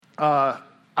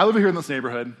I live here in this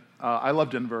neighborhood. I love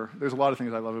Denver. There's a lot of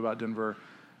things I love about Denver.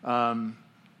 But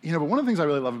one of the things I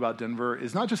really love about Denver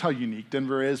is not just how unique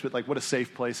Denver is, but like what a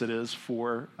safe place it is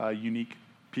for unique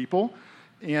people.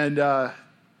 And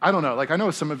I don't know, like I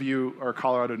know some of you are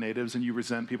Colorado natives and you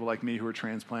resent people like me who are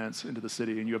transplants into the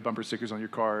city, and you have bumper stickers on your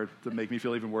car that make me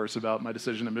feel even worse about my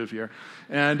decision to move here.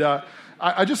 And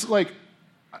I just like,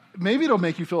 maybe it'll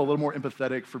make you feel a little more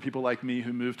empathetic for people like me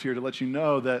who moved here, to let you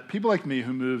know that people like me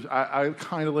who moved, I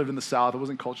kind of lived in the South. I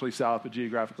wasn't culturally South, but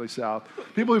geographically South.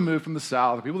 People who moved from the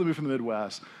South, people who moved from the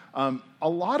Midwest, a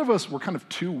lot of us were kind of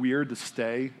too weird to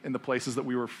stay in the places that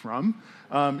we were from.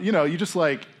 You just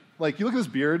like you look at this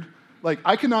beard, like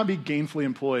I could not be gainfully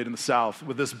employed in the South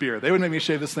with this beard. They would make me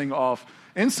shave this thing off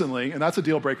instantly, and that's a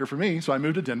deal breaker for me. So I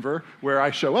moved to Denver, where I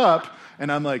show up,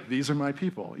 and I'm like, these are my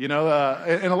people, and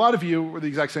a lot of you were the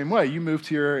exact same way. You moved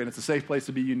here, and it's a safe place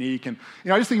to be unique. And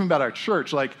I just think about our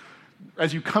church. Like,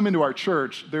 as you come into our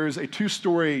church, there's a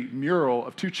 2-story mural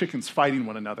of 2 chickens fighting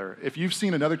one another. If you've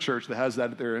seen another church that has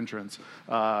that at their entrance,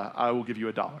 I will give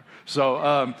you $1.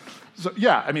 So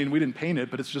yeah, I mean, we didn't paint it,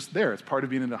 but it's just there. It's part of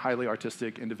being in a highly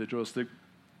artistic, individualistic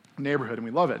neighborhood, and we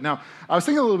love it. Now, I was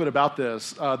thinking a little bit about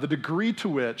this, the degree to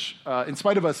which, in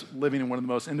spite of us living in one of the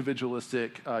most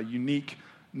individualistic, unique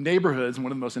neighborhoods, and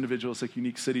one of the most individualistic,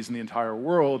 unique cities in the entire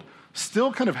world,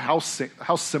 still kind of how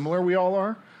similar we all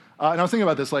are. And I was thinking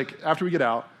about this, like after we get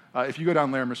out, if you go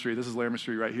down Larimer Street, this is Larimer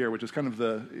Street right here, which is kind of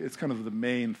the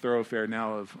main thoroughfare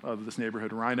now of this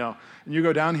neighborhood, Rhino. And you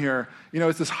go down here,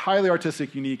 it's this highly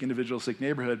artistic, unique, individualistic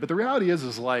neighborhood. But the reality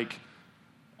is like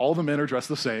all the men are dressed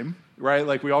the same, right?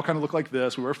 Like we all kind of look like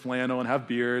this. We wear flannel and have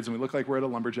beards, and we look like we're at a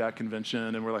lumberjack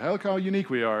convention, and we're like, hey, look how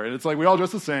unique we are. And it's like we all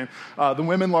dress the same. The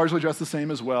women largely dress the same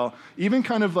as well. Even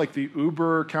kind of like the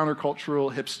uber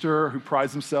countercultural hipster who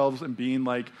prides themselves in being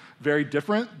like very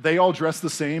different, they all dress the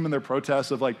same in their protests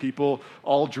of like people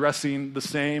all dressing the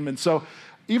same. And so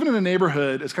even in a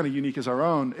neighborhood as kind of unique as our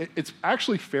own, it's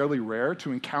actually fairly rare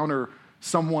to encounter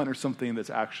someone or something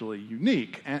that's actually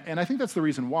unique. And I think that's the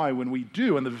reason why when we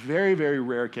do, on the very, very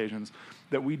rare occasions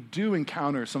that we do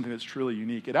encounter something that's truly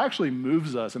unique, it actually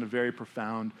moves us in a very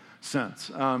profound sense.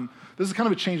 This is kind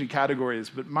of a change in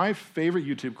categories, but my favorite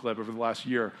YouTube clip over the last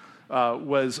year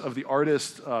was of the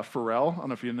artist Pharrell. I don't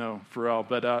know if you know Pharrell,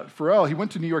 but Pharrell, he went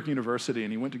to New York University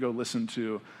and he went to go listen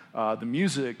to the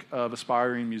music of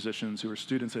aspiring musicians who are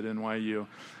students at NYU.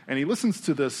 And he listens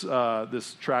to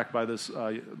this track by this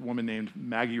woman named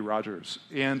Maggie Rogers.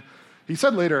 And he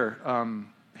said later,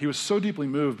 he was so deeply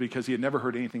moved because he had never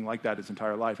heard anything like that his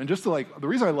entire life. And just to the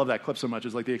reason I love that clip so much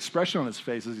is like the expression on his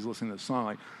face as he's listening to this song,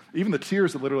 like even the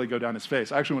tears that literally go down his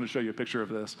face. I actually want to show you a picture of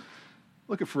this.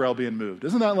 Look at Pharrell being moved.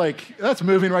 Isn't that that's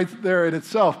moving right there in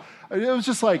itself? It was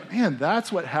just like, man, that's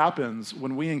what happens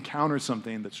when we encounter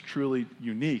something that's truly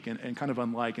unique and kind of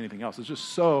unlike anything else. It's just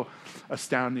so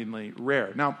astoundingly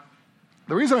rare. Now,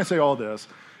 the reason I say all this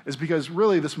is because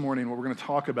really this morning what we're going to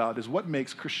talk about is what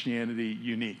makes Christianity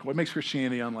unique, what makes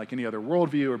Christianity unlike any other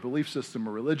worldview or belief system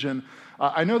or religion.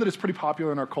 I know that it's pretty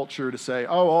popular in our culture to say,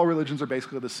 oh, all religions are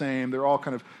basically the same. They're all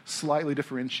kind of slightly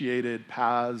differentiated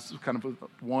paths, kind of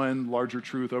one larger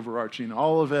truth overarching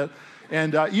all of it.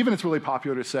 And even it's really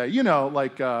popular to say,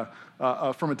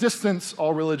 from a distance,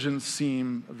 all religions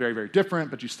seem very, very different,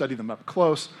 but you study them up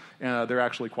close, and they're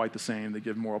actually quite the same. They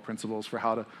give moral principles for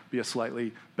how to be a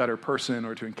slightly better person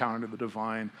or to encounter the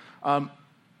divine.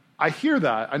 I hear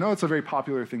that. I know it's a very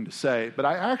popular thing to say, but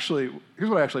here's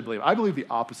what I actually believe. I believe the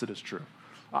opposite is true.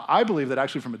 I believe that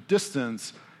actually from a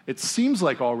distance, it seems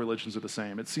like all religions are the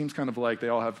same. It seems kind of like they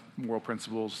all have moral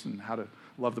principles and how to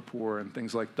love the poor and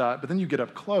things like that. But then you get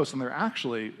up close, and they're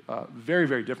actually very,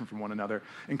 very different from one another.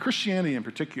 And Christianity in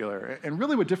particular, and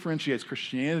really what differentiates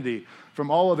Christianity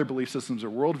from all other belief systems or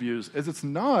worldviews is it's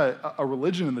not a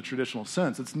religion in the traditional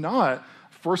sense. It's not,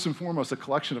 first and foremost, a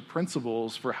collection of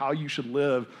principles for how you should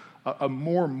live a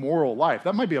more moral life.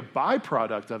 That might be a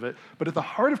byproduct of it, but at the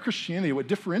heart of Christianity, what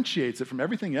differentiates it from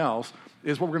everything else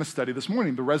is what we're going to study this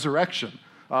morning, the resurrection.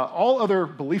 All other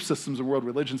belief systems and world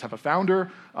religions have a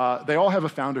founder. They all have a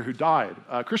founder who died.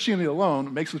 Christianity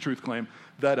alone makes the truth claim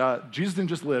that Jesus didn't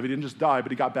just live, he didn't just die,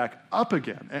 but he got back up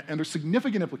again. And there's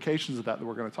significant implications of that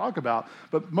we're going to talk about.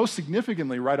 But most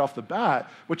significantly, right off the bat,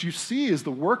 what you see is the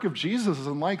work of Jesus is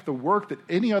unlike the work that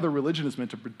any other religion is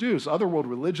meant to produce. Other world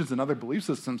religions and other belief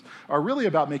systems are really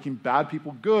about making bad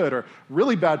people good, or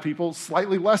really bad people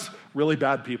slightly less really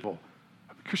bad people.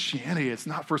 Christianity, it's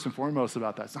not first and foremost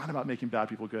about that. It's not about making bad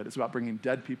people good. It's about bringing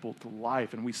dead people to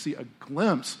life. And we see a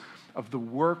glimpse of the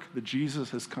work that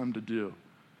Jesus has come to do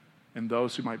in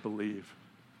those who might believe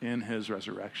in his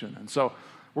resurrection. And so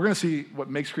We're going to see what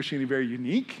makes Christianity very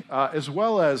unique, as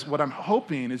well as what I'm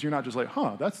hoping is you're not just like,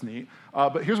 that's neat.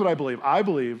 But here's what I believe. I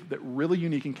believe that really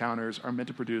unique encounters are meant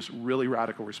to produce really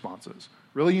radical responses.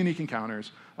 Really unique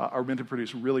encounters are meant to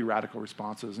produce really radical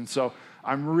responses. And so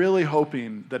I'm really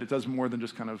hoping that it does more than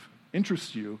just kind of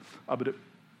interest you, but it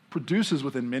produces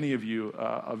within many of you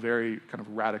a very kind of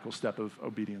radical step of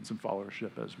obedience and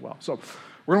followership as well. So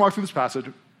we're going to walk through this passage.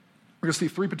 We're going to see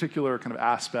three particular kind of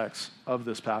aspects of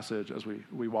this passage as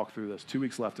we walk through this. 2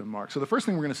 weeks left in Mark. So the first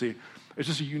thing we're going to see is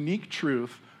just a unique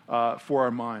truth for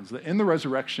our minds. That in the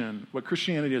resurrection, what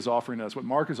Christianity is offering us, what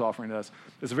Mark is offering us,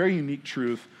 is a very unique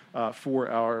truth for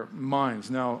our minds.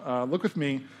 Now, look with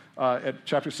me at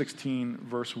chapter 16,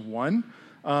 verse 1.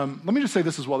 Let me just say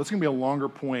this as well. This is going to be a longer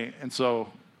point, and so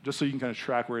just so you can kind of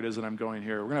track where it is that I'm going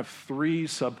here. We're going to have 3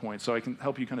 subpoints so I can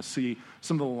help you kind of see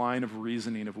some of the line of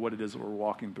reasoning of what it is that we're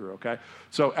walking through, okay?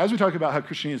 So as we talk about how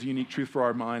Christianity is a unique truth for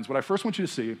our minds, what I first want you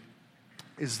to see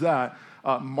is that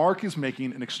Mark is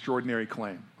making an extraordinary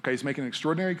claim, okay? He's making an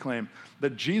extraordinary claim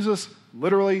that Jesus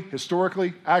literally,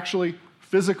 historically, actually,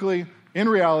 physically, in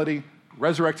reality,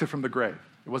 resurrected from the grave.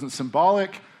 It wasn't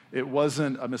symbolic. It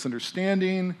wasn't a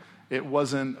misunderstanding. It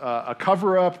wasn't a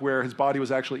cover-up where his body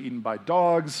was actually eaten by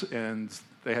dogs and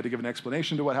they had to give an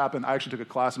explanation to what happened. I actually took a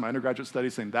class in my undergraduate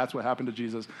studies saying that's what happened to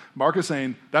Jesus. Mark is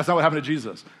saying that's not what happened to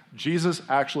Jesus. Jesus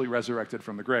actually resurrected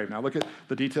from the grave. Now look at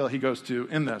the detail he goes to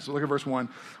in this. So look at verse 1.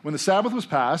 When the Sabbath was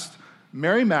passed,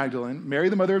 Mary Magdalene, Mary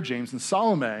the mother of James, and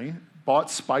Salome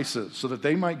bought spices so that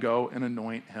they might go and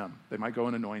anoint him. They might go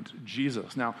and anoint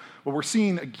Jesus. Now, what we're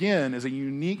seeing again is a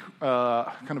unique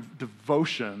kind of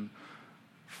devotion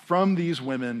from these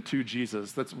women to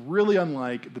Jesus that's really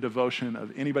unlike the devotion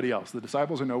of anybody else. The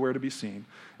disciples are nowhere to be seen.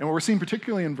 And what we're seeing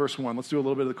particularly in verse 1, let's do a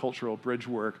little bit of the cultural bridge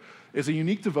work, is a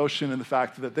unique devotion in the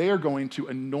fact that they are going to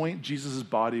anoint Jesus'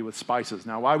 body with spices.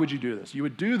 Now, why would you do this? You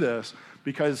would do this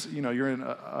because you're in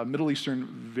a Middle Eastern,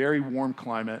 very warm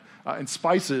climate, and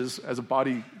spices, as a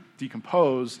body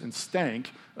decomposed and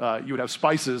stank, you would have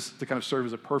spices to kind of serve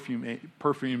as a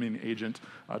perfuming agent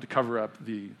to cover up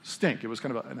the stink. It was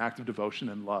kind of an act of devotion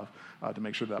and love to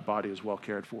make sure that body is well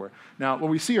cared for. Now,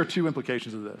 what we see are 2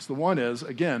 implications of this. The one is,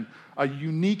 again, a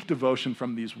unique devotion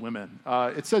from these women.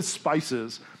 It says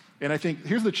spices, and I think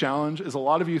here's the challenge, is a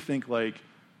lot of you think like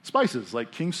spices,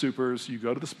 like King Soopers. You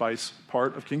go to the spice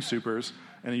part of King Soopers,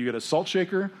 and you get a salt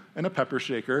shaker and a pepper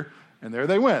shaker, and there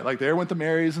they went. Like there went the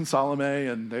Marys and Salome,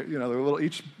 and they're little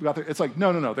each got their. It's like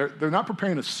no. They're not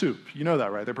preparing a soup. You know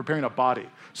that, right? They're preparing a body.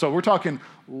 So we're talking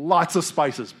lots of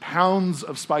spices, pounds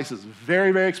of spices,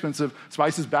 very, very expensive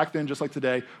spices back then, just like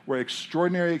today, were an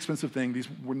extraordinary expensive thing. These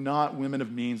were not women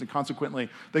of means, and consequently,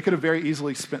 they could have very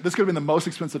easily spent. This could have been the most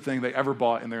expensive thing they ever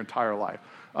bought in their entire life.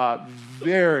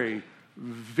 Very,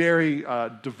 very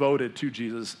devoted to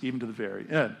Jesus, even to the very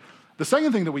end. The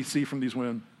second thing that we see from these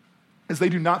women is they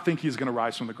do not think he's going to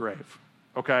rise from the grave,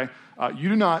 okay? You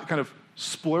do not kind of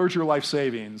splurge your life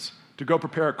savings to go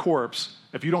prepare a corpse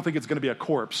if you don't think it's going to be a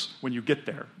corpse when you get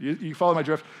there. You follow my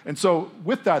drift? And so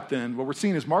with that then, what we're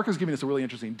seeing is Mark is giving us a really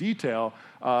interesting detail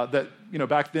that,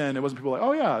 back then it wasn't people like,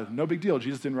 oh yeah, no big deal,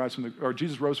 Jesus rose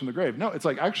from the grave. No, it's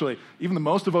like actually even the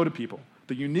most devoted people,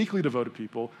 the uniquely devoted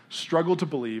people, struggled to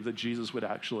believe that Jesus would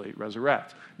actually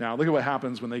resurrect. Now look at what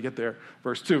happens when they get there.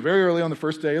 Verse 2, very early on the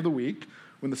first day of the week,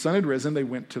 when the sun had risen, they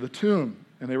went to the tomb,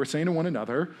 and they were saying to one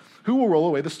another, who will roll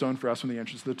away the stone for us from the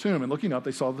entrance of the tomb? And looking up,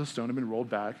 they saw that the stone had been rolled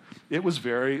back. It was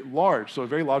very large, so a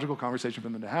very logical conversation for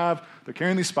them to have. They're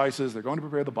carrying these spices. They're going to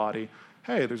prepare the body.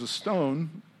 Hey, there's a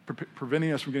stone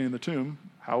preventing us from getting in the tomb.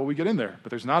 How will we get in there? But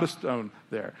there's not a stone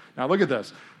there. Now look at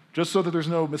this. Just so that there's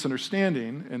no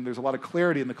misunderstanding, and there's a lot of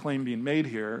clarity in the claim being made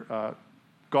here,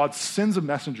 God sends a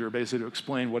messenger basically to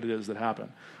explain what it is that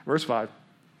happened. Verse 5,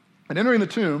 and entering the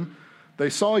tomb, they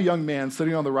saw a young man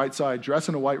sitting on the right side, dressed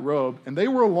in a white robe, and they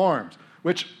were alarmed,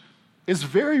 which is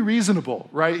very reasonable,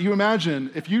 right? You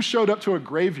imagine if you showed up to a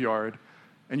graveyard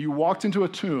and you walked into a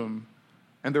tomb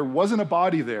and there wasn't a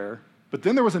body there, but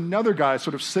then there was another guy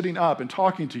sort of sitting up and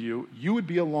talking to you, you would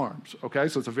be alarmed, okay?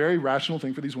 So it's a very rational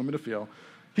thing for these women to feel.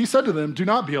 He said to them, do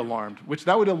not be alarmed, which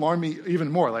that would alarm me even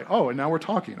more. Like, oh, and now we're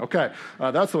talking. Okay,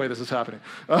 that's the way this is happening.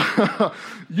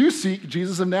 You seek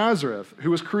Jesus of Nazareth, who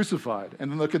was crucified.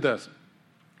 And then look at this.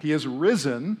 He is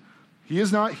risen. He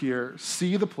is not here.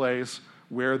 See the place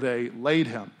where they laid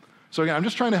him. So again, I'm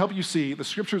just trying to help you see the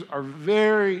scriptures are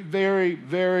very, very,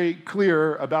 very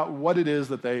clear about what it is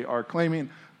that they are claiming,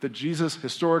 that Jesus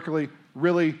historically,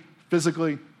 really,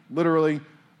 physically, literally,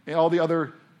 and all the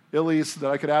other illies that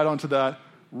I could add on to that,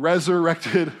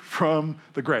 resurrected from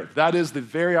the grave. That is the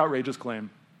very outrageous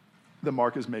claim that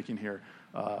Mark is making here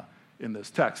in this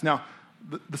text. Now,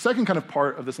 The second kind of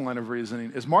part of this line of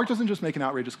reasoning is Mark doesn't just make an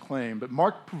outrageous claim, but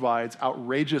Mark provides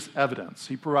outrageous evidence.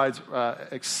 He provides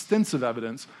extensive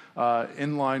evidence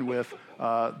in line with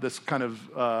this kind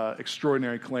of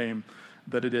extraordinary claim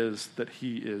that it is that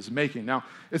he is making. Now,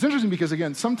 it's interesting because,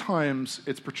 again, sometimes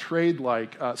it's portrayed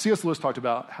like, C.S. Lewis talked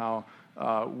about how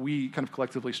we kind of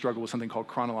collectively struggle with something called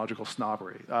chronological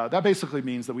snobbery. That basically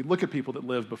means that we look at people that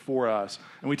lived before us,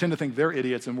 and we tend to think they're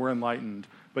idiots and we're enlightened.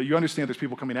 But you understand there's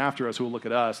people coming after us who will look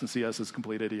at us and see us as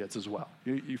complete idiots as well.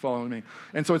 You following me?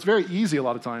 And so it's very easy a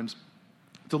lot of times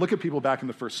to look at people back in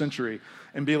the first century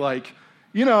and be like,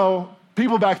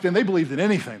 people back then, they believed in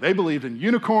anything. They believed in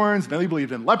unicorns, and they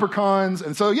believed in leprechauns.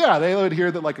 And so, yeah, they would hear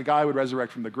that like a guy would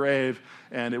resurrect from the grave,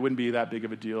 and it wouldn't be that big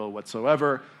of a deal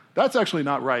whatsoever. That's actually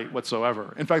not right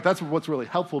whatsoever. In fact, that's what's really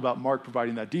helpful about Mark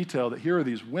providing that detail, that here are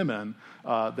these women who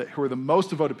are the most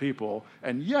devoted people,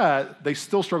 and yet they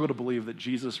still struggle to believe that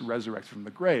Jesus resurrected from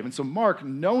the grave. And so Mark,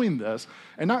 knowing this,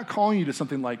 and not calling you to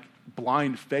something like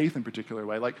blind faith in a particular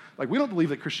way, like we don't believe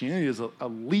that Christianity is a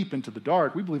leap into the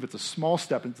dark. We believe it's a small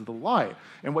step into the light.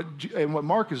 And what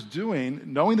Mark is doing,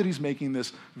 knowing that he's making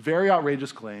this very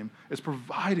outrageous claim, is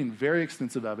providing very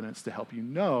extensive evidence to help you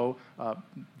know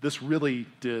this really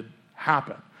did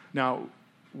happen. Now,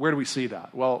 where do we see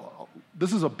that? Well,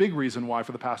 this is a big reason why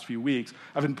for the past few weeks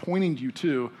I've been pointing you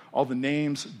to all the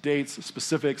names, dates,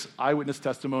 specifics, eyewitness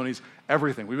testimonies,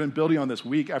 everything. We've been building on this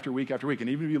week after week after week. And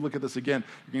even if you look at this again,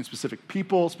 you're getting specific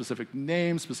people, specific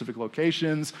names, specific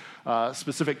locations,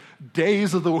 specific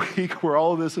days of the week where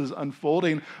all of this is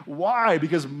unfolding. Why?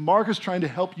 Because Mark is trying to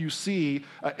help you see,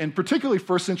 and particularly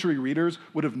first century readers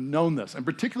would have known this, and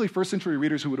particularly first century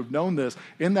readers who would have known this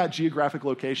in that geographic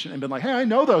location and been like, hey, I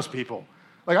know those people.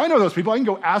 Like, I know those people. I can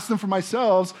go ask them for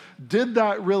myself. Did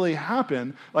that really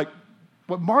happen? Like,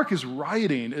 what Mark is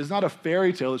writing is not a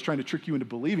fairy tale that's trying to trick you into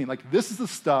believing. Like, this is the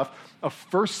stuff of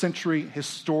first century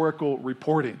historical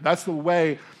reporting. That's the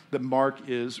way that Mark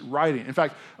is writing. In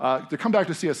fact, to come back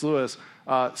to C.S. Lewis,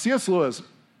 C.S. Lewis,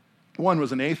 one,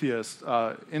 was an atheist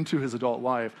into his adult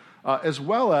life, as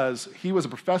well as he was a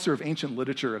professor of ancient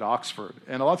literature at Oxford.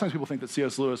 And a lot of times people think that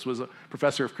C.S. Lewis was a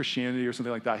professor of Christianity or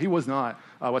something like that. He was not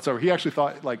whatsoever. He actually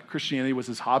thought like Christianity was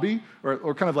his hobby,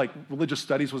 or kind of like religious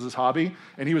studies was his hobby,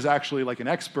 and he was actually like an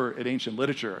expert at ancient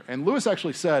literature. And Lewis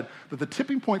actually said that the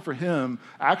tipping point for him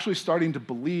actually starting to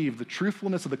believe the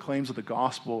truthfulness of the claims of the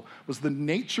gospel was the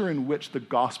nature in which the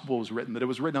gospel was written, that it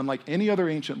was written unlike any other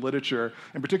ancient literature,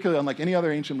 and particularly unlike any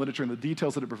other ancient literature and the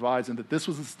details that it provides, and that this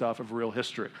was the stuff of real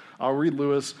history. I'll read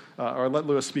Lewis, or let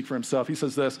Lewis speak for himself. He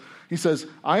says this. He says,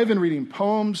 I have been reading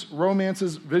poems,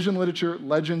 romances, vision literature,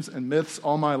 legends, and myths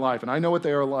all my life, and I know what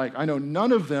they are like. I know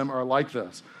none of them are like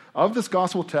this. Of this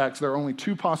gospel text, there are only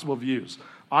two possible views.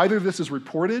 Either this is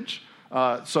reportage,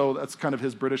 so that's kind of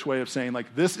his British way of saying,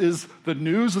 like, this is the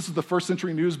news, this is the first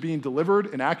century news being delivered,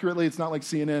 and accurately, it's not like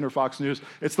CNN or Fox News,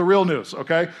 it's the real news,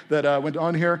 okay, that went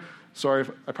on here. Sorry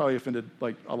if I probably offended,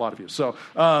 like, a lot of you. So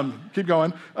keep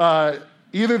going.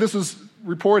 Either this is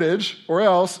reportage, or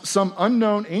else some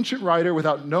unknown ancient writer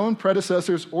without known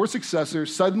predecessors or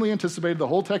successors suddenly anticipated the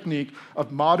whole technique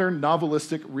of modern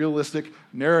novelistic, realistic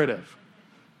narrative.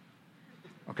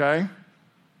 Okay?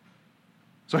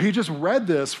 So he just read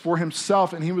this for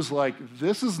himself, and he was like,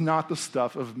 this is not the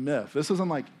stuff of myth. This isn't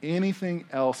like anything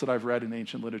else that I've read in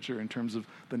ancient literature in terms of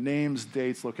the names,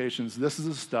 dates, locations. This is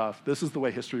the stuff. This is the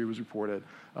way history was reported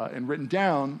and written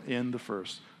down in the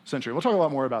first century. We'll talk a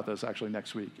lot more about this actually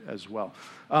next week as well.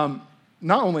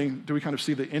 Not only do we kind of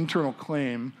see the internal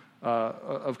claim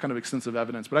of kind of extensive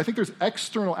evidence, but I think there's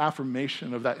external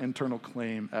affirmation of that internal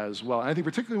claim as well. And I think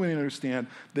particularly when you understand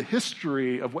the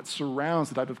history of what surrounds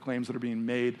the type of claims that are being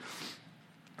made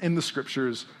in the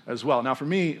scriptures as well. Now for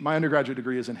me, my undergraduate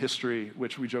degree is in history,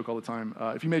 which we joke all the time.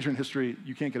 If you major in history,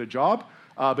 you can't get a job,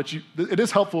 but it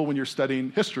is helpful when you're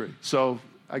studying history. So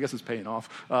I guess it's paying off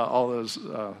all those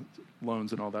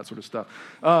loans and all that sort of stuff.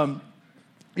 But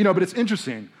it's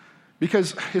interesting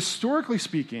because historically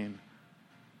speaking,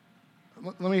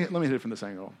 let me hit it from this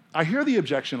angle. I hear the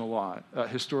objection a lot,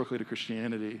 historically, to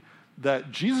Christianity,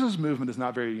 that Jesus' movement is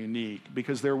not very unique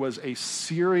because there was a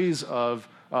series of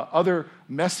other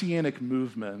messianic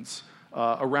movements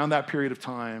around that period of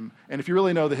time. And if you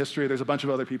really know the history, there's a bunch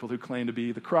of other people who claim to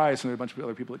be the Christ, and there's a bunch of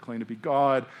other people that claim to be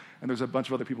God, and there's a bunch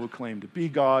of other people who claim to be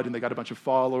God, and they got a bunch of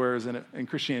followers, and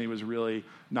Christianity was really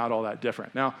not all that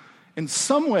different. Now, in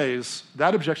some ways,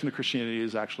 that objection to Christianity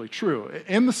is actually true,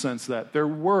 in the sense that there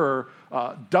were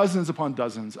dozens upon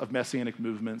dozens of messianic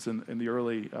movements in the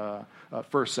early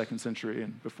first, second century,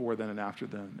 and before then and after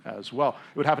then as well.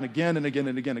 It would happen again and again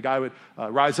and again. A guy would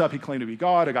rise up, he claimed to be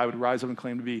God. A guy would rise up and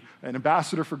claim to be an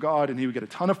ambassador for God, and he would get a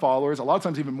ton of followers, a lot of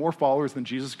times even more followers than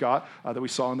Jesus got that we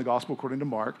saw in the gospel according to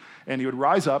Mark. And he would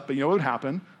rise up, but you know what would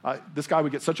happen? This guy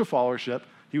would get such a followership,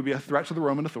 he would be a threat to the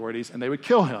Roman authorities, and they would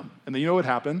kill him. And then you know what would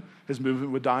happen? His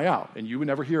movement would die out, and you would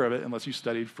never hear of it unless you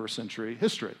studied first century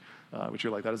history, which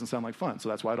you're like, that doesn't sound like fun, so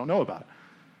that's why I don't know about it.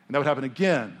 And that would happen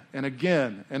again and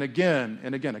again and again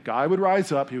and again. A guy would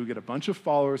rise up, he would get a bunch of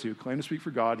followers, he would claim to speak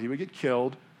for God, he would get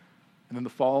killed, and then the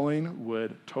following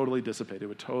would totally dissipate. It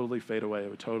would totally fade away. It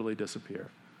would totally disappear.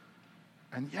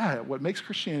 And yeah, what makes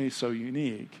Christianity so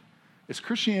unique is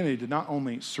Christianity did not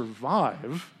only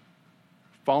survive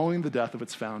following the death of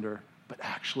its founder, but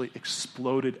actually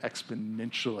exploded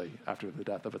exponentially after the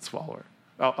death of its follower,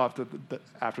 after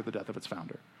the death of its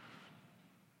founder.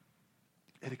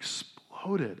 It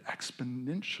exploded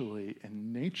exponentially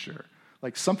in nature.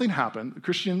 Like something happened.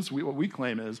 Christians, what we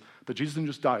claim is that Jesus didn't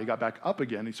just die. He got back up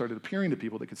again. He started appearing to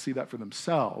people that could see that for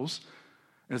themselves.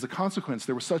 And as a consequence,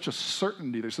 there was such a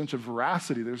certainty, there's such a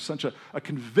veracity, there's such a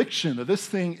conviction that this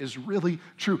thing is really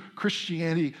true.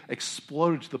 Christianity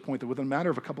exploded to the point that within a matter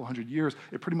of a couple hundred years,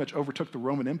 it pretty much overtook the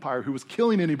Roman Empire, who was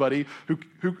killing anybody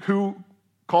who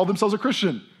called themselves a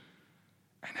Christian.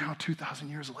 And now, 2,000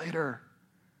 years later,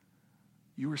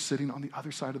 you were sitting on the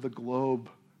other side of the globe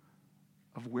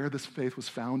of where this faith was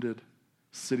founded,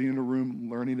 sitting in a room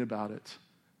learning about it,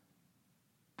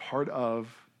 part of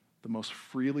the most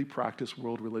freely practiced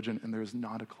world religion, and there is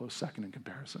not a close second in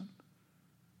comparison.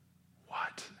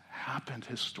 What happened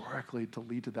historically to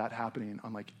lead to that happening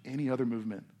unlike any other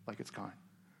movement like its kind?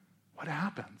 What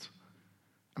happened?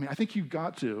 I mean, I think you've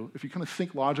got to, if you kind of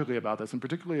think logically about this, and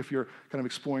particularly if you're kind of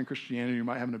exploring Christianity, you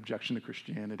might have an objection to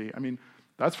Christianity. I mean,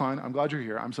 that's fine. I'm glad you're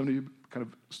here. I'm somebody who kind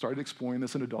of started exploring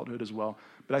this in adulthood as well.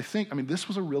 But I think, this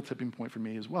was a real tipping point for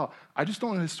me as well. I just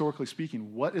don't know, historically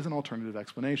speaking, what is an alternative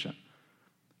explanation?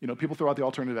 People throw out the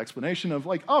alternative explanation of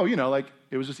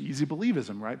it was just easy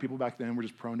believism, right? People back then were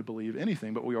just prone to believe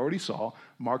anything. But we already saw,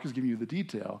 Mark is giving you the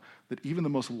detail, that even the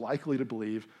most likely to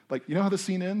believe, you know how the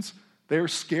scene ends? They're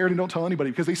scared and don't tell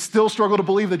anybody because they still struggle to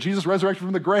believe that Jesus resurrected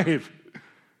from the grave. You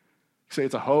say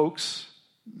it's a hoax.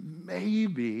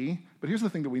 Maybe. But here's the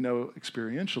thing that we know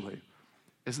experientially,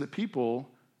 is that people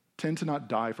tend to not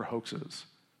die for hoaxes.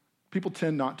 People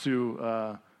tend not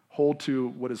to hold to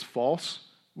what is false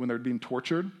when they're being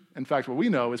tortured. In fact, what we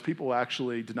know is people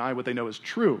actually deny what they know is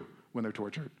true when they're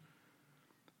tortured.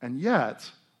 And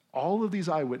yet, all of these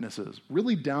eyewitnesses,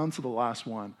 really down to the last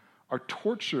one, are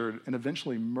tortured and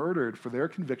eventually murdered for their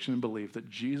conviction and belief that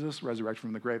Jesus resurrected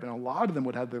from the grave. And a lot of them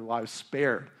would have their lives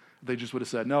spared. They just would have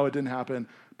said, no, it didn't happen.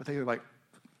 But they were like,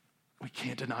 we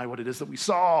can't deny what it is that we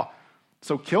saw.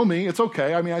 So kill me, it's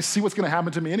okay. I see what's going to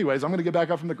happen to me anyways. I'm going to get back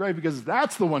up from the grave because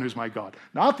that's the one who's my God,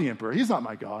 not the emperor. He's not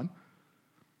my God.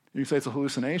 You can say it's a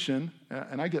hallucination,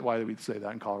 and I get why we'd say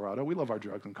that in Colorado. We love our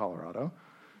drugs in Colorado,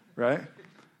 right?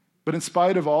 But in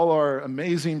spite of all our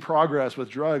amazing progress with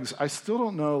drugs, I still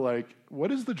don't know, what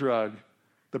is the drug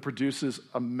that produces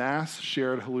a mass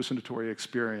shared hallucinatory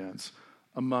experience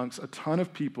amongst a ton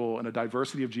of people in a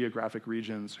diversity of geographic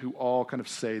regions who all kind of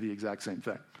say the exact same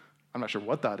thing? I'm not sure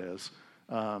what that is.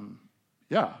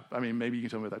 Maybe you can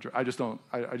tell me what that drug. I just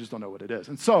don't know what it is.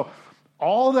 And so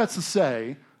all that's to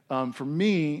say, for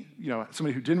me,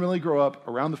 somebody who didn't really grow up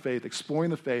around the faith, exploring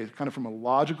the faith, kind of from a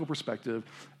logical perspective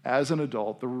as an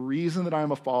adult, the reason that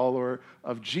I'm a follower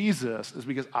of Jesus is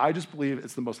because I just believe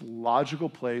it's the most logical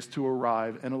place to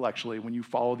arrive intellectually when you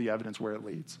follow the evidence where it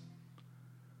leads.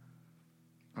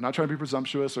 I'm not trying to be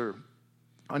presumptuous or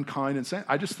unkind and saying,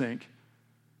 I just think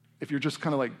if you're just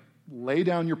kind of lay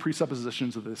down your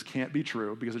presuppositions that this can't be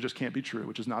true, because it just can't be true,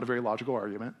 which is not a very logical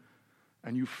argument,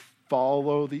 and you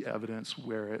follow the evidence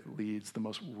where it leads, the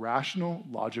most rational,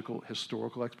 logical,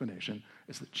 historical explanation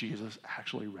is that Jesus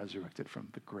actually resurrected from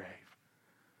the grave.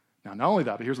 Now, not only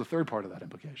that, but here's the third part of that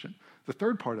implication. The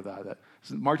third part of that is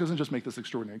that Mark doesn't just make this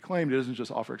extraordinary claim, he doesn't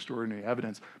just offer extraordinary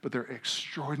evidence, but there are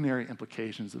extraordinary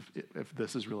implications if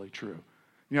this is really true.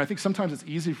 I think sometimes it's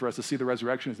easy for us to see the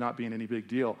resurrection as not being any big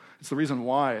deal. It's the reason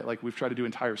why, we've tried to do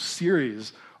entire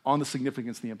series on the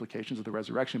significance and the implications of the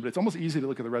resurrection, but it's almost easy to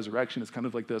look at the resurrection as kind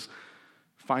of like this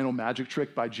final magic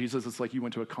trick by Jesus. It's like you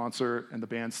went to a concert and the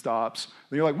band stops,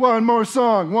 and you're like, one more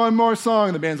song,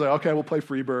 and the band's like, okay, we'll play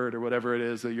Freebird or whatever it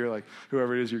is that you're like,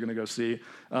 whoever it is you're going to go see.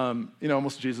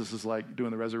 Almost Jesus is like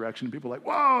doing the resurrection, and people are like,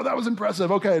 whoa, that was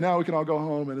impressive. Okay, now we can all go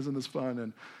home, and isn't this fun?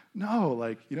 And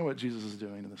no, you know what Jesus is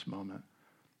doing in this moment?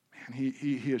 Man,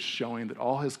 he is showing that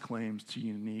all his claims to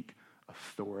unique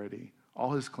authority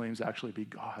all his claims to actually be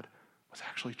God was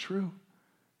actually true.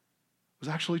 It was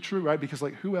actually true, right? Because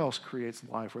who else creates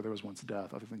life where there was once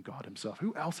death other than God himself?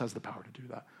 Who else has the power to do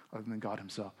that other than God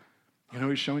himself? You know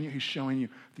what he's showing you? He's showing you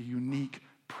the unique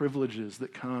privileges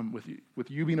that come with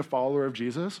you being a follower of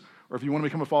Jesus, or if you want to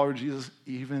become a follower of Jesus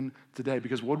even today.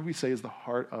 Because what do we say is the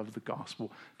heart of the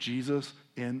gospel? Jesus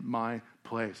in my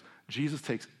place. Jesus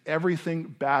takes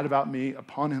everything bad about me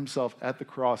upon himself at the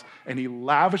cross, and he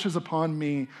lavishes upon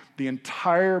me the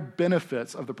entire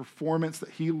benefits of the performance that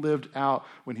he lived out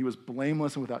when he was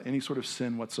blameless and without any sort of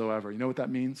sin whatsoever. You know what that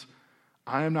means?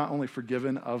 I am not only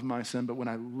forgiven of my sin, but when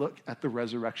I look at the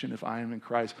resurrection, if I am in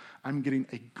Christ, I'm getting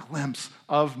a glimpse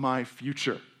of my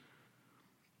future.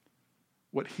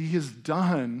 What he has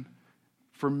done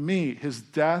for me, his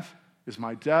death is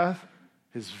my death,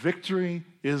 his victory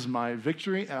is my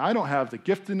victory, and I don't have the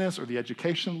giftedness or the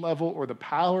education level or the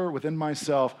power within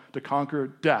myself to conquer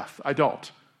death. I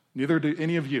don't. Neither do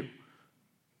any of you.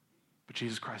 But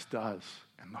Jesus Christ does.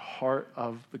 And the heart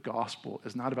of the gospel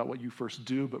is not about what you first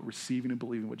do, but receiving and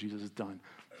believing what Jesus has done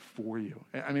for you.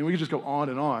 I mean, we could just go on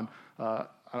and on.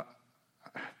 But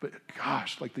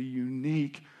gosh, the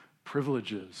unique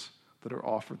privileges that are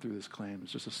offered through this claim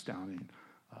is just astounding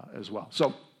as well.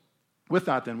 So with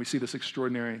that, then, we see this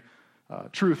extraordinary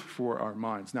truth for our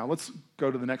minds. Now, let's go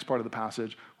to the next part of the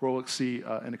passage where we'll see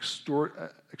an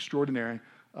extraordinary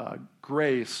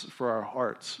grace for our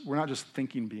hearts. We're not just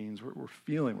thinking beings, we're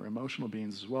feeling, we're emotional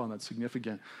beings as well, and that's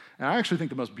significant. And I actually think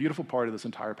the most beautiful part of this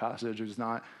entire passage is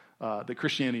not that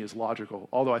Christianity is logical,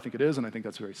 although I think it is, and I think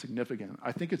that's very significant.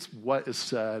 I think it's what is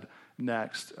said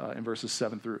next in verses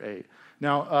 7 through 8.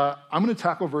 Now, I'm going to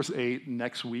tackle verse 8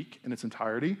 next week in its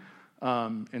entirety,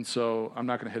 and so I'm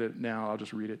not going to hit it now. I'll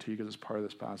just read it to you because it's part of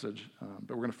this passage, but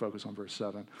we're going to focus on verse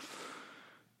 7.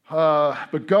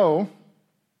 But go...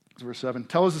 Verse 7,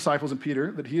 tell his disciples and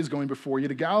Peter that he is going before you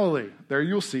to Galilee. There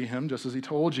you'll see him, just as he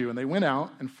told you. And they went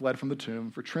out and fled from the tomb,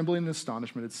 for trembling and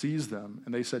astonishment had seized them,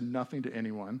 and they said nothing to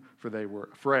anyone, for they were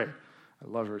afraid. I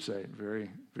love verse 8, very,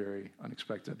 very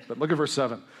unexpected. But look at verse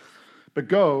 7. But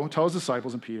go, tell his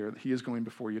disciples and Peter that he is going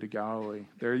before you to Galilee.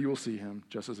 There you will see him,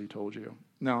 just as he told you.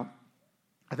 Now,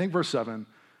 I think verse 7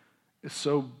 is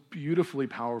so beautifully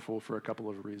powerful for a couple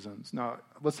of reasons. Now,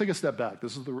 let's take a step back.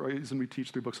 This is the reason we teach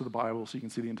 3 books of the Bible, so you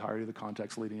can see the entirety of the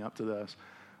context leading up to this.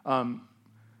 Have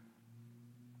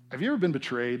you ever been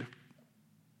betrayed?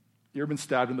 You ever been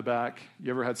stabbed in the back?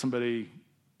 You ever had somebody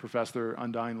profess their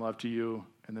undying love to you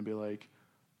and then be like,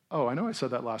 oh, I know I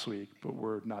said that last week, but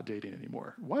we're not dating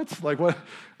anymore. What? What?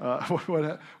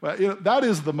 That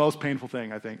is the most painful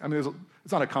thing, I think. I mean,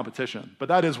 it's not a competition, but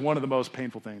that is one of the most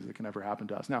painful things that can ever happen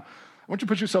to us. Now, I want you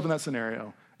to put yourself in that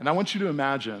scenario, and I want you to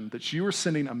imagine that you are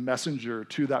sending a messenger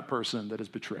to that person that has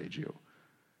betrayed you.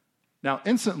 Now,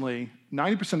 instantly,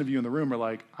 90% of you in the room are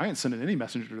like, I ain't sending any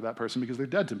messenger to that person because they're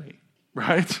dead to me,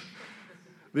 right?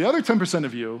 The other 10%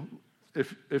 of you,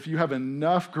 if you have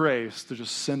enough grace to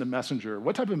just send a messenger,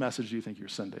 what type of message do you think you're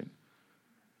sending?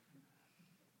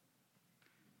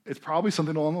 It's probably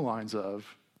something along the lines of,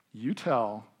 you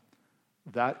tell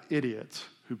that idiot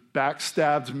who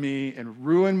backstabbed me and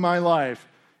ruined my life,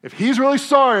 if he's really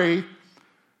sorry,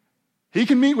 he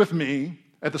can meet with me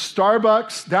at the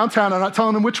Starbucks downtown. I'm not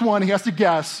telling him which one, he has to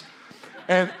guess.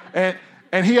 And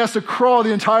he has to crawl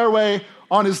the entire way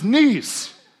on his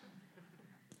knees.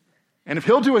 And if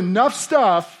he'll do enough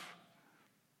stuff,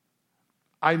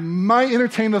 I might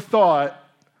entertain the thought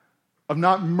of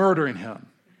not murdering him,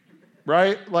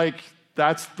 right?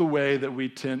 That's the way that we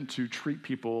tend to treat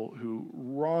people who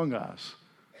wrong us.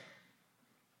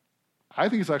 I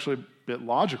think it's actually a bit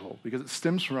logical because it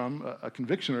stems from a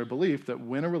conviction or a belief that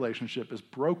when a relationship is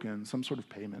broken, some sort of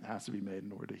payment has to be made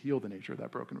in order to heal the nature of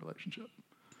that broken relationship.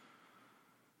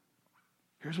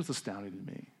 Here's what's astounding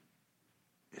to me.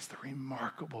 Is the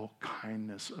remarkable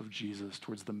kindness of Jesus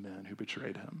towards the men who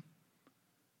betrayed him.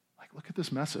 Look at this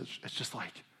message. It's just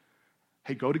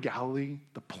hey, go to Galilee.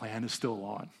 The plan is still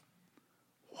on.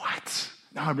 What?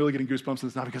 Now I'm really getting goosebumps, and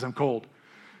it's not because I'm cold.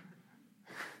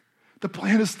 The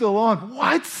plan is still on.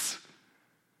 What?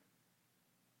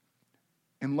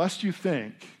 Unless you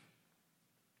think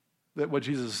that what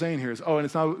Jesus is saying here is, and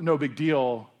it's no big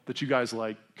deal that you guys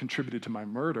contributed to my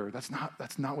murder. That's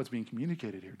not what's being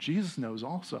communicated here. Jesus knows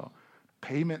also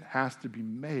payment has to be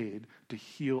made to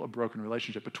heal a broken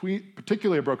relationship,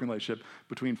 particularly a broken relationship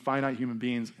between finite human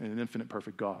beings and an infinite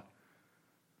perfect God.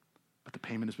 But the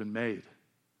payment has been made.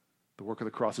 The work of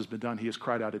the cross has been done. He has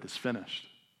cried out, it is finished.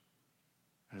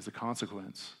 And as a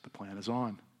consequence, the plan is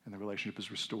on and the relationship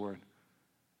is restored.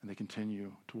 And they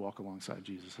continue to walk alongside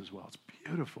Jesus as well. It's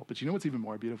beautiful. But you know what's even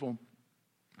more beautiful?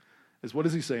 Is what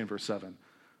does he say in verse 7?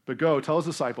 But go, tell his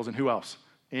disciples, and who else?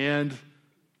 And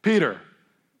Peter.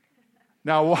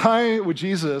 Now, why would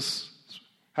Jesus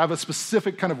have a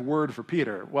specific kind of word for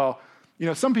Peter? Well,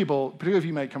 some people, particularly if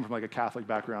you might come from like a Catholic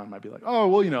background, might be like, oh,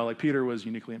 well, like Peter was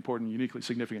uniquely important, uniquely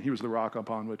significant. He was the rock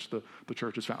upon which the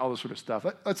church is found, all this sort of stuff.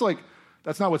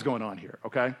 That's not what's going on here,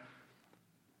 okay?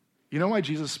 You know why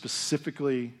Jesus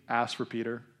specifically asked for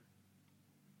Peter?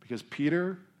 Because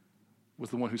Peter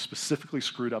was the one who specifically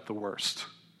screwed up the worst.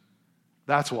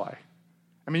 That's why.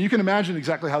 I mean, you can imagine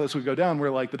exactly how this would go down,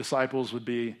 where like the disciples would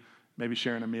be maybe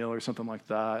sharing a meal or something like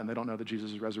that, and they don't know that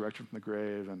Jesus is resurrected from the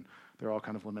grave, and they're all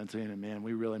kind of lamenting, and man,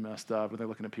 we really messed up. And they're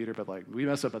looking at Peter, but like, we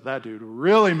messed up, but that dude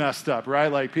really messed up,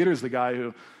 right? Like, Peter's the guy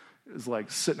who is like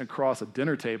sitting across a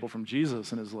dinner table from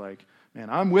Jesus and is like, man,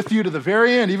 I'm with you to the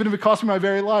very end, even if it costs me my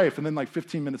very life. And then like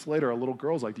 15 minutes later, a little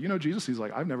girl's like, do you know Jesus? He's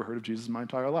like, I've never heard of Jesus in my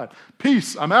entire life.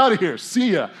 Peace, I'm out of here.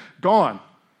 See ya, gone.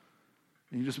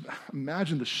 And you just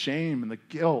imagine the shame and the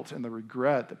guilt and the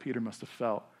regret that Peter must have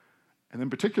felt. And then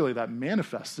particularly that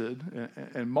manifested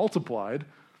and multiplied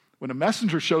when a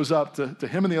messenger shows up to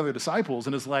him and the other disciples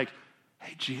and is like,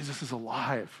 hey, Jesus is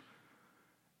alive.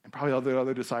 And probably all the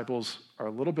other disciples are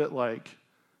a little bit like,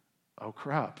 oh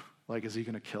crap, like, is he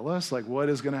going to kill us? Like, what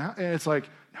is going to happen? And it's like,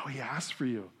 no, he asked for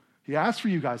you. He asked for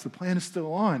you guys. The plan is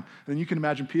still on. And then you can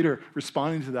imagine Peter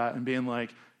responding to that and being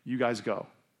like, you guys go.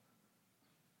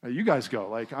 You guys go.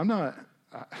 Like, I'm not,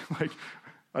 like,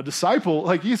 a disciple,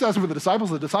 like he's asking for the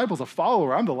disciple's a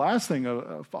follower. I'm the last thing,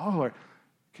 a follower.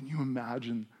 Can you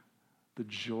imagine the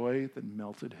joy that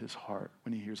melted his heart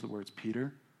when he hears the words,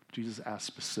 Peter, Jesus asked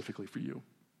specifically for you?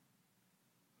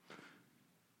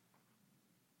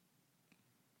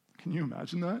 Can you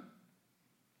imagine that?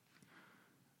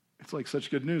 It's like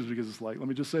such good news because it's like, let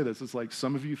me just say this. It's like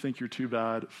some of you think you're too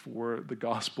bad for the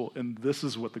gospel, and this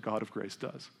is what the God of grace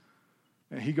does.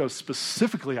 And he goes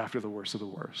specifically after the worst of the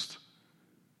worst.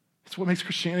 It's what makes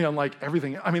Christianity unlike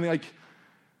everything. I mean, like,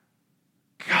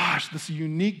 gosh, this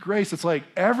unique grace. It's like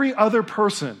every other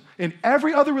person in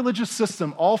every other religious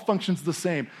system all functions the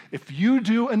same. If you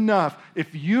do enough,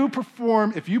 if you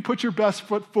perform, if you put your best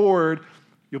foot forward,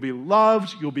 you'll be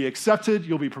loved, you'll be accepted,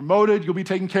 you'll be promoted, you'll be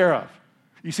taken care of.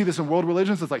 You see this in world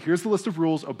religions. It's like, here's the list of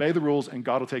rules, obey the rules, and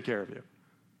God will take care of you.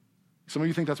 Some of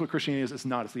you think that's what Christianity is. It's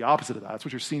not. It's the opposite of that. That's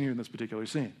what you're seeing here in this particular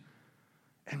scene.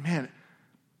 And man,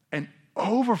 an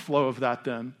overflow of that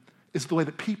then is the way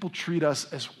that people treat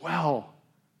us as well.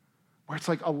 Where it's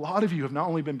like a lot of you have not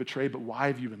only been betrayed, but why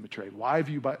have you been betrayed? Why have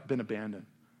you been abandoned?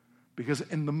 Because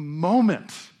in the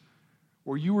moment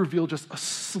where you reveal just a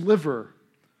sliver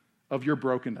of your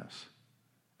brokenness,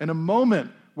 in a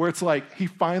moment where it's like he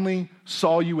finally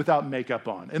saw you without makeup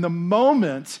on, in the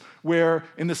moment where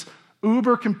in this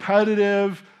uber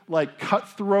competitive, like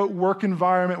cutthroat work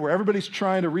environment where everybody's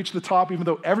trying to reach the top even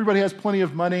though everybody has plenty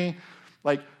of money,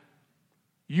 like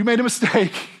you made a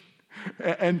mistake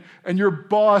and your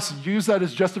boss used that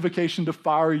as justification to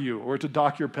fire you or to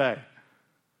dock your pay.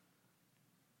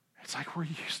 It's like we're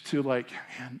used to like,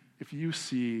 man, if you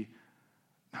see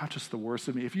not just the worst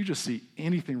of me, if you just see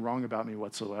anything wrong about me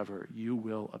whatsoever, you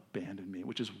will abandon me,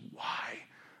 which is why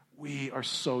we are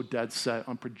so dead set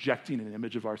on projecting an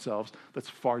image of ourselves that's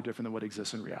far different than what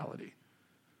exists in reality.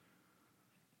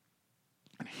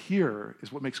 And here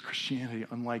is what makes Christianity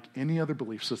unlike any other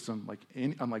belief system,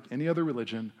 unlike any other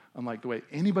religion, unlike the way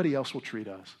anybody else will treat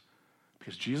us.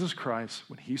 Because Jesus Christ,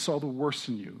 when he saw the worst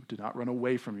in you, did not run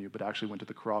away from you, but actually went to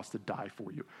the cross to die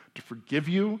for you, to forgive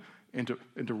you and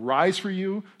to rise for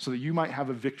you so that you might have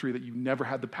a victory that you never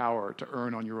had the power to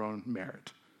earn on your own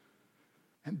merit.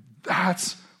 And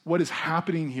that's what is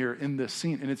happening here in this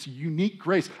scene. And it's unique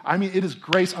grace. I mean, it is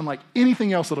grace unlike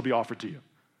anything else that'll be offered to you.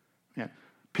 Man,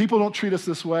 people don't treat us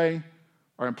this way.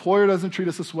 Our employer doesn't treat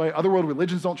us this way. Other world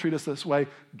religions don't treat us this way.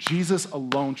 Jesus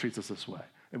alone treats us this way.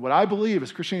 And what I believe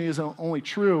is Christianity isn't only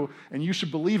true, and you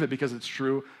should believe it because it's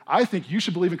true. I think you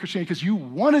should believe in Christianity because you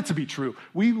want it to be true.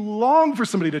 We long for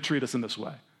somebody to treat us in this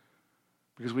way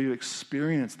because we've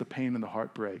experienced the pain and the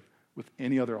heartbreak with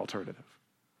any other alternative.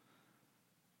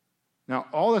 Now,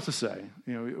 all that to say,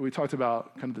 we talked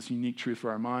about kind of this unique truth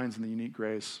for our minds and the unique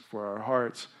grace for our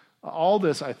hearts. All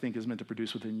this, I think, is meant to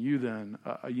produce within you then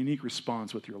a unique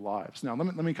response with your lives. Now,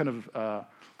 let me kind of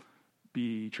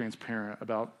be transparent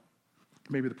about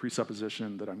maybe the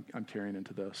presupposition that I'm carrying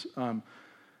into this.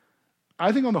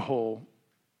 I think on the whole,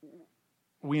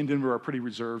 we in Denver are pretty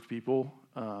reserved people.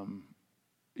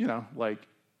 Like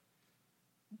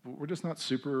we're just not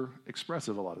super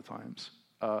expressive a lot of times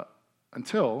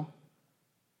until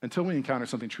we encounter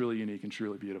something truly unique and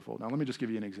truly beautiful. Now, let me just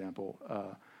give you an example.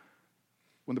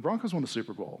 When the Broncos won the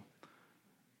Super Bowl,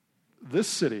 this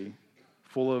city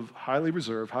full of highly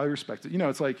reserved, highly respected.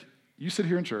 It's like you sit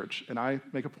here in church and I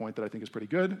make a point that I think is pretty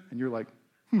good, and you're like,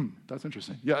 that's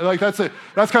interesting. Yeah, like that's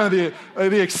kind of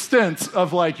the extent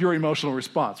of like your emotional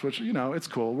response, which, it's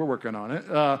cool. We're working on it.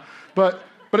 But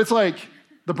it's like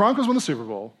the Broncos won the Super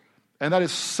Bowl, and that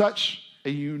is such a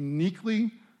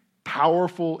uniquely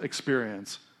powerful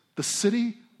experience. The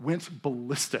city went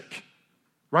ballistic,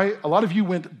 right? A lot of you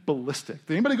went ballistic.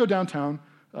 Did anybody go downtown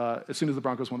as soon as the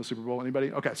Broncos won the Super Bowl?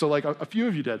 Anybody? Okay, so like a few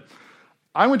of you did.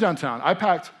 I went downtown. I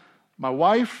packed my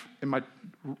wife and my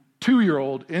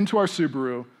 2-year-old into our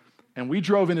Subaru, and we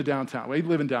drove into downtown. We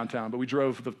live in downtown, but we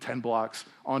drove the 10 blocks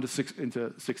into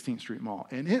 16th Street Mall,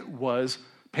 and it was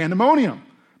pandemonium.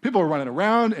 People are running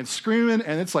around and screaming,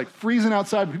 and it's like freezing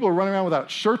outside. People are running around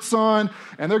without shirts on,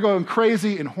 and they're going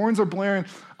crazy, and horns are blaring.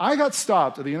 I got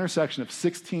stopped at the intersection of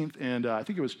 16th and I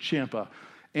think it was Champa,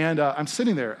 and I'm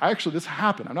sitting there. This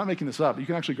happened. I'm not making this up. You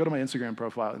can actually go to my Instagram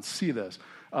profile and see this.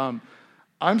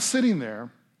 I'm sitting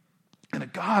there, and a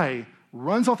guy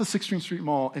runs off the 16th Street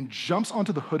Mall and jumps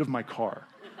onto the hood of my car.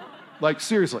 Like,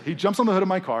 seriously, he jumps on the hood of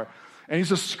my car, and he's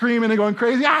just screaming and going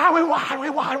crazy. We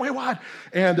won.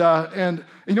 And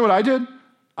you know what I did?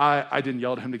 I didn't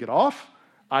yell at him to get off.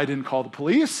 I didn't call the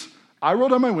police. I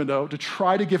rolled down my window to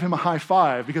try to give him a high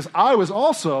five because I was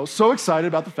also so excited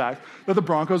about the fact that the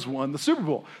Broncos won the Super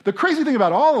Bowl. The crazy thing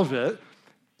about all of it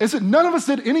is that none of us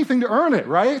did anything to earn it,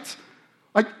 right?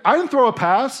 Like, I didn't throw a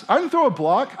pass. I didn't throw a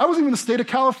block. I wasn't even in the state of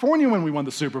California when we won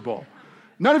the Super Bowl.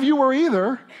 None of you were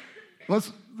either.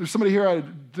 Unless there's somebody here I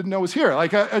didn't know was here.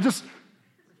 Like,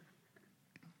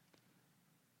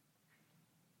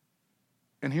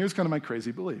 And here's kind of my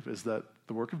crazy belief, is that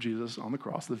the work of Jesus on the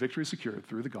cross, the victory secured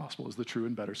through the gospel, is the true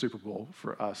and better Super Bowl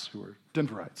for us who are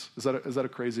Denverites. Is that a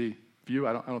crazy view?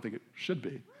 I don't think it should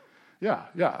be. Yeah,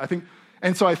 I think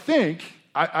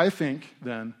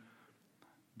then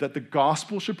that the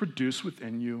gospel should produce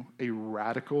within you a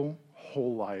radical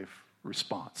whole life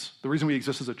response. The reason we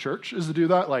exist as a church is to do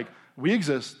that. Like, we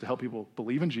exist to help people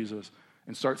believe in Jesus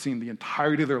and start seeing the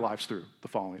entirety of their lives through the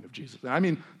following of Jesus. And I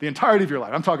mean the entirety of your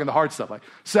life. I'm talking the hard stuff like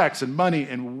sex and money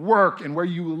and work and where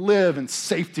you live and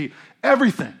safety,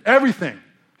 everything.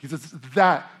 Because it's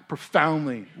that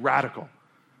profoundly radical.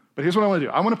 But here's what I want to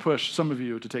do. I want to push some of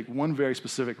you to take one very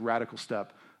specific radical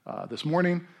step this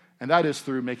morning, and that is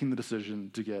through making the decision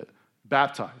to get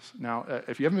baptized. Now,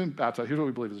 if you haven't been baptized, here's what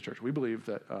we believe as a church. We believe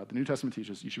that the New Testament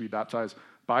teaches you should be baptized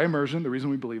by immersion. The reason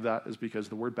we believe that is because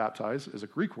the word baptize is a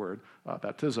Greek word,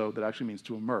 baptizo, that actually means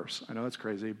to immerse. I know that's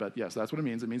crazy, but yes, that's what it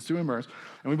means. It means to immerse.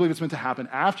 And we believe it's meant to happen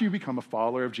after you become a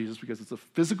follower of Jesus because it's a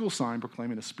physical sign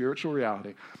proclaiming a spiritual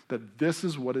reality that this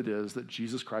is what it is that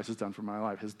Jesus Christ has done for my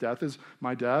life. His death is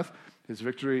my death. His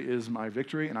victory is my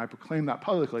victory. And I proclaim that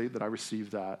publicly, that I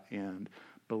receive that and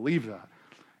believe that.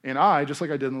 And I, just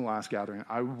like I did in the last gathering,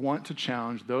 I want to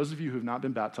challenge those of you who have not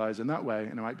been baptized in that way,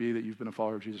 and it might be that you've been a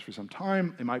follower of Jesus for some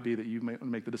time, it might be that you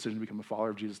make the decision to become a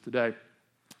follower of Jesus today,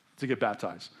 to get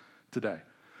baptized today.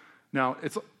 Now,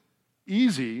 it's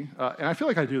easy, and I feel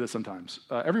like I do this sometimes.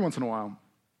 Every once in a while,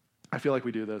 I feel like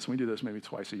we do this, and we do this maybe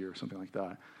twice a year or something like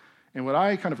that. And what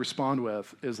I kind of respond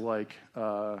with is like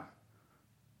a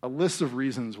list of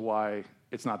reasons why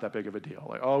it's not that big of a deal.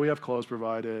 Like, oh, we have clothes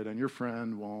provided, and your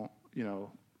friend won't,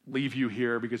 leave you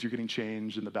here because you're getting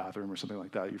changed in the bathroom or something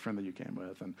like that, your friend that you came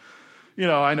with. And,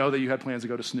 I know that you had plans to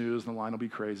go to snooze and the line will be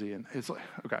crazy. And it's like,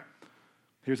 okay,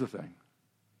 here's the thing.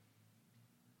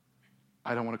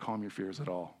 I don't want to calm your fears at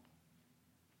all.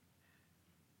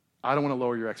 I don't want to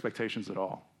lower your expectations at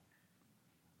all.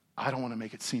 I don't want to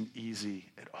make it seem easy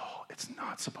at all. It's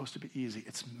not supposed to be easy.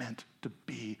 It's meant to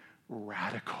be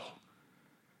radical.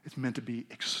 It's meant to be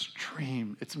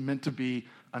extreme. It's meant to be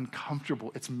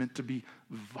uncomfortable. It's meant to be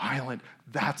violent.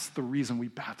 That's the reason we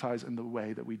baptize in the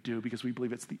way that we do, because we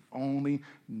believe it's the only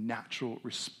natural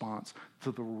response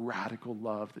to the radical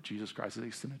love that Jesus Christ has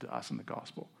extended to us in the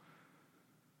gospel.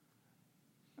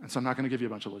 And so I'm not going to give you a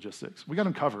bunch of logistics. We got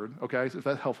them covered, okay? So if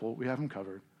that's helpful, we have them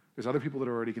covered. There's other people that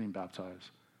are already getting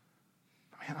baptized.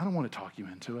 But man, I don't want to talk you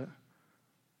into it.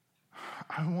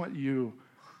 I want you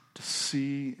to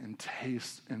see and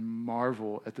taste and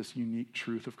marvel at this unique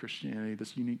truth of Christianity,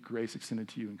 this unique grace extended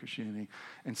to you in Christianity,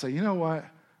 and say, you know what?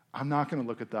 I'm not going to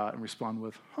look at that and respond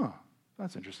with,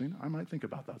 that's interesting. I might think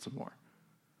about that some more.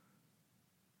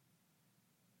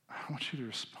 I want you to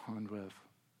respond with,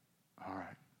 all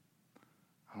right,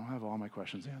 I don't have all my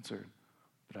questions answered,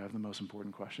 but I have the most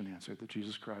important question answered, that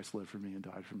Jesus Christ lived for me and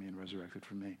died for me and resurrected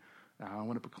for me. Now I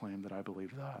want to proclaim that I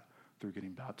believe that through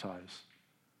getting baptized.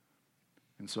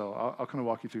 And so I'll kind of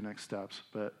walk you through next steps,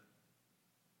 but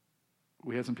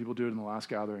We had some people do it in the last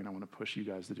gathering. I want to push you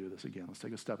guys to do this again. Let's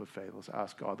take a step of faith. Let's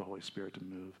ask God, the Holy Spirit, to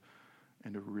move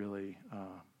and to really,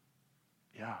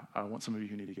 I want some of you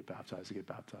who need to get baptized.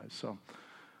 So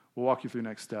we'll walk you through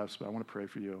next steps, but I want to pray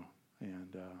for you,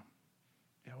 and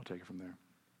we'll take it from there.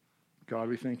 God,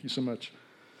 we thank you so much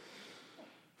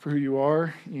for who you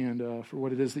are and for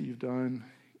what it is that you've done.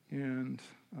 And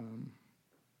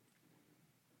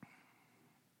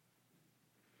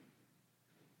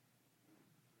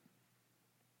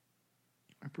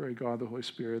I pray, God, the Holy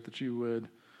Spirit, that you would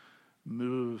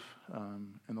move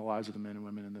in the lives of the men and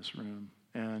women in this room.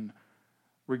 And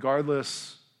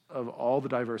regardless of all the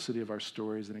diversity of our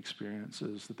stories and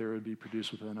experiences, that there would be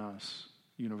produced within us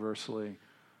universally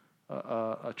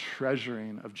a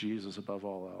treasuring of Jesus above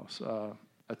all else,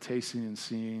 a tasting and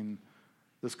seeing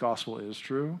this gospel is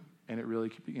true, and it really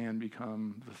can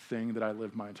become the thing that I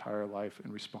live my entire life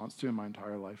in response to and my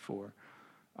entire life for.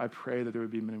 I pray that there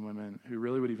would be men and women who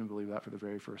really would even believe that for the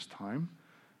very first time,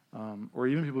 or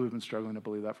even people who've been struggling to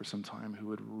believe that for some time, who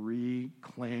would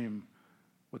reclaim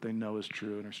what they know is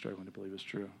true and are struggling to believe is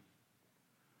true.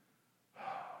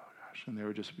 And there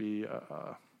would just be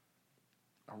a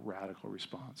radical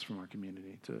response from our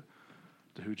community to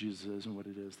who Jesus is and what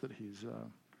it is that he's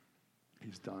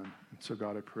done. And so,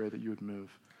 God, I pray that you would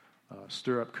move,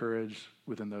 stir up courage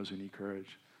within those who need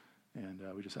courage. And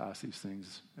we just ask these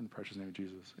things in the precious name of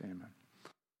Jesus. Amen.